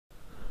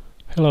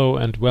Hello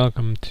and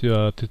welcome to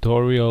a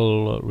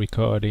tutorial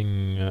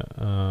regarding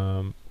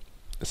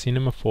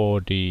Cinema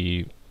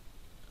 4D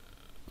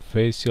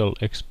facial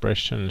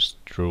expressions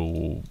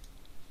through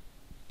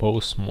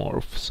pose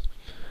morphs.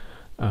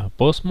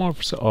 Pose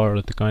morphs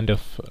are the kind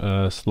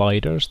of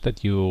sliders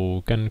that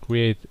you can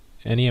create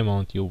any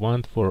amount you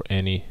want for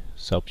any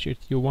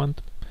subject you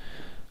want,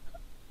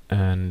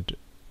 and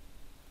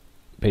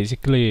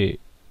basically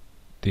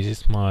this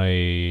is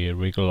my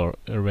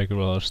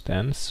regular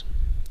stance,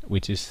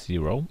 which is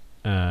 0,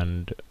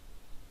 and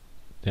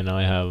then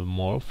I have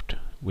morphed,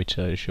 which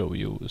I show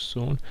you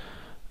soon.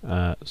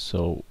 Let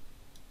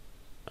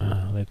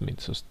me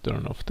just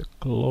turn off the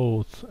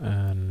cloth,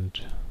 and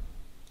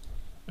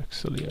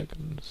actually I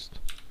can just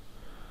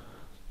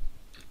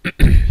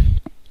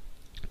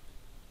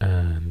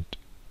and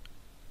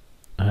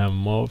I have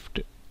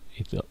morphed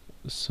it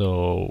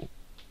so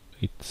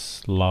it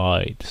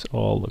slides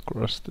all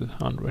across the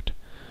 100.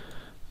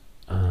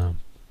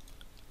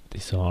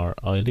 These are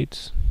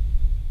eyelids,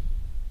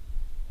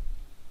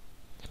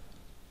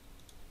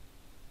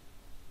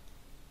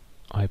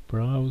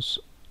 eyebrows,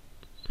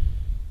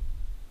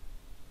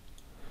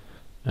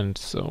 and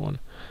so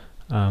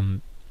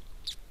on.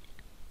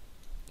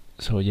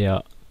 So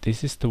yeah,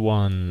 this is the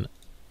one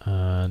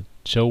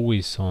Joe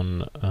is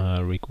on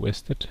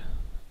requested,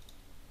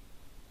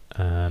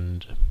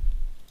 and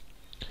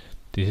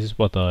this is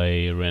what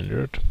I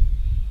rendered.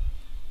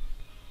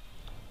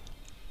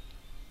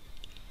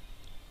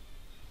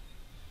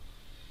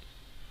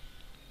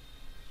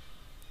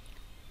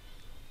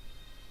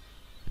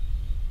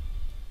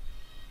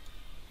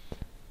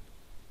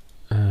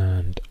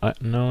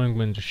 Now I'm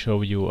going to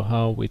show you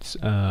how it's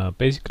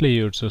basically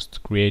you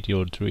just create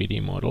your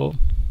 3D model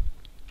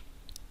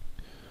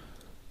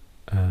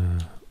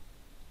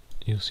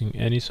using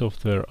any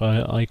software.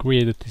 I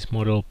created this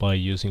model by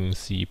using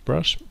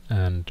ZBrush,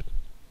 and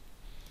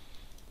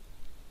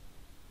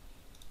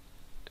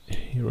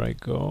here I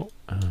go.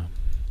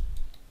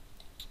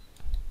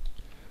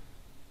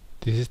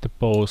 This is the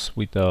pose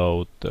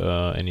without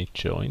any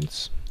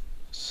joints.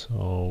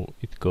 So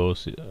it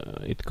goes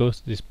to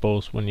this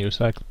pose when you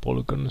select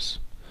polygons,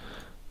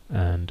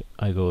 and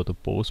I go to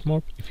pose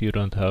morph. If you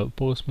don't have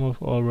pose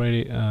morph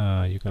already,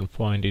 you can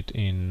find it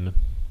in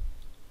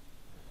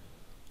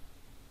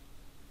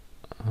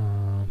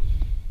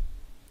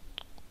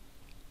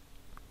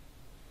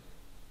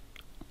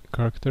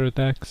character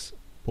tags,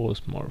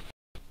 pose morph.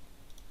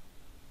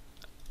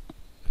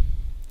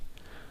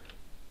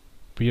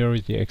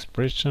 Priority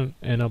expression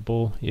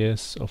enable,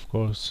 yes, of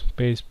course.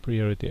 Base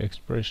priority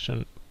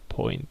expression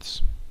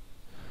points.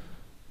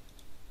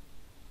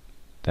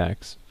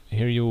 Tags.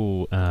 Here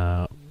you,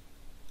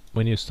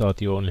 when you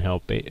start, you only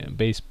have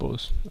base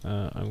pose.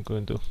 I'm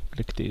going to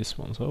click these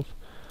ones off,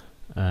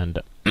 and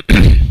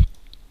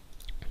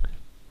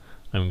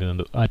I'm going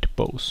to add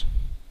pose.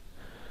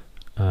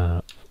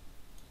 What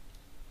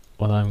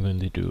I'm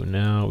going to do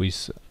now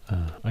is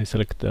I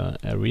select the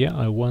area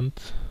I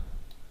want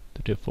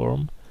to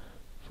deform.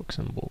 For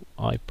example,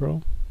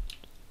 eyebrow,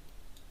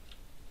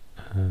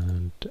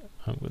 and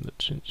I'm going to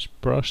change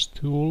brush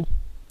tool,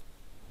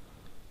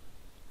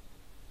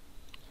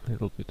 a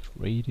little bit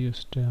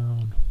radius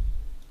down,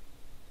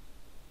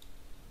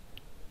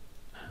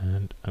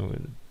 and I'm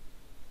going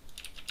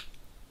to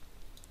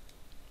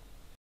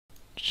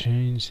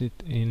change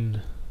it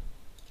in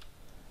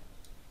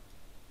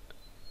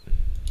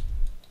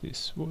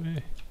this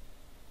way.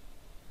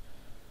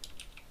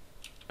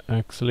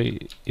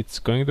 Actually, it's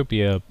going to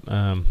be a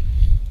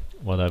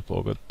what I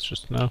forgot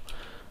just now.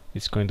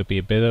 It's going to be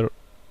a better.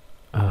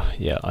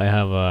 Yeah, I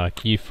have a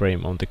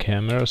keyframe on the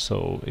camera,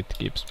 so it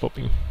keeps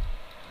popping.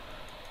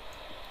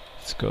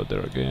 Let's go there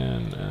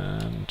again,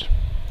 and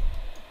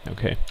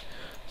okay.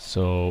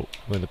 So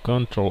with the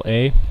Control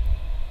A,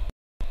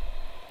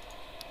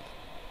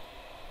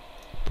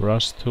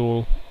 brush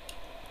tool,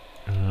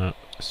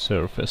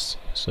 surface.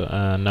 So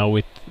now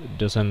it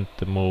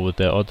doesn't move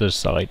the other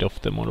side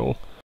of the model.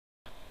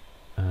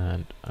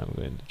 And I'm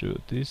going to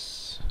do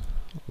this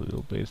a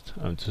little bit.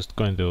 I'm just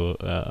going to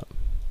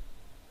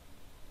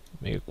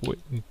make a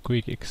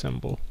quick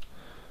example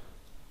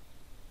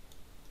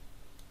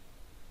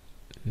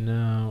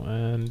now,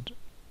 and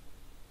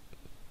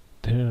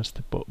there's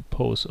the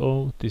pose.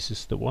 Oh, this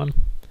is the one,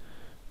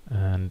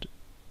 and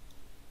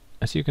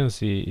as you can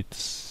see,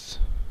 it's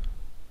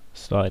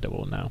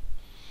slidable now.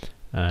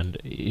 And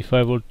if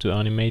I were to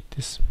animate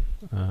this,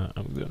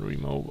 I'm going to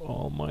remove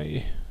all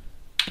my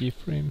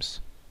keyframes.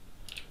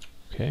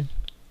 Okay,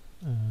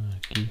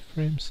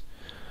 keyframes,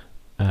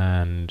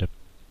 and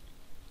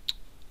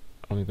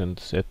I'm going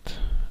to set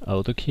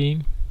auto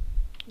keying.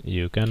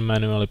 You can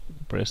manually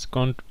press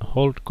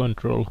hold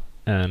Control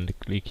and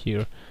click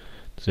here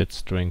to set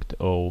strength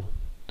O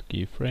to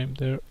keyframe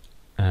there,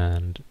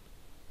 and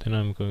then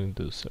I'm going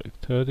to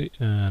select 30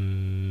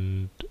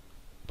 and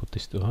put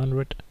this to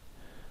 100.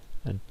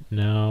 And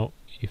now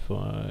if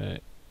I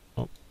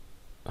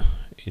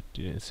it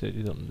didn't set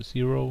it on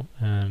 0,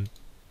 and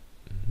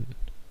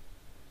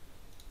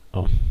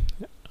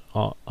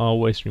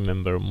always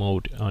remember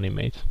mode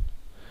animate.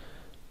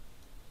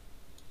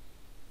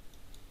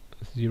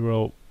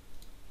 0,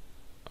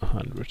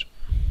 100.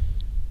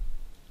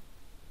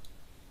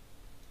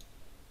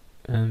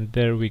 And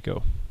there we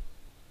go.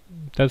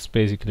 That's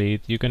basically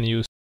it. You can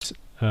use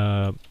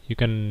you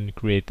can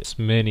create as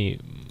many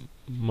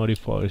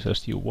modifiers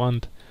as you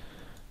want,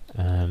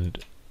 and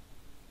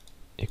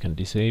you can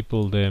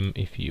disable them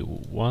if you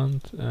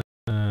want.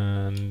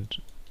 And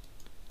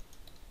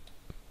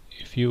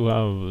if you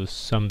have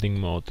something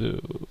more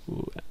to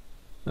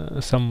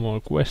some more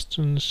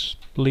questions,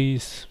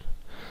 please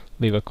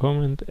leave a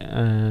comment,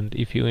 and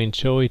if you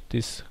enjoyed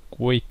this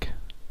quick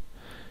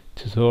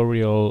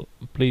tutorial,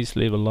 please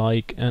leave a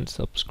like and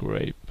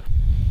subscribe.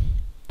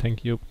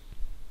 Thank you.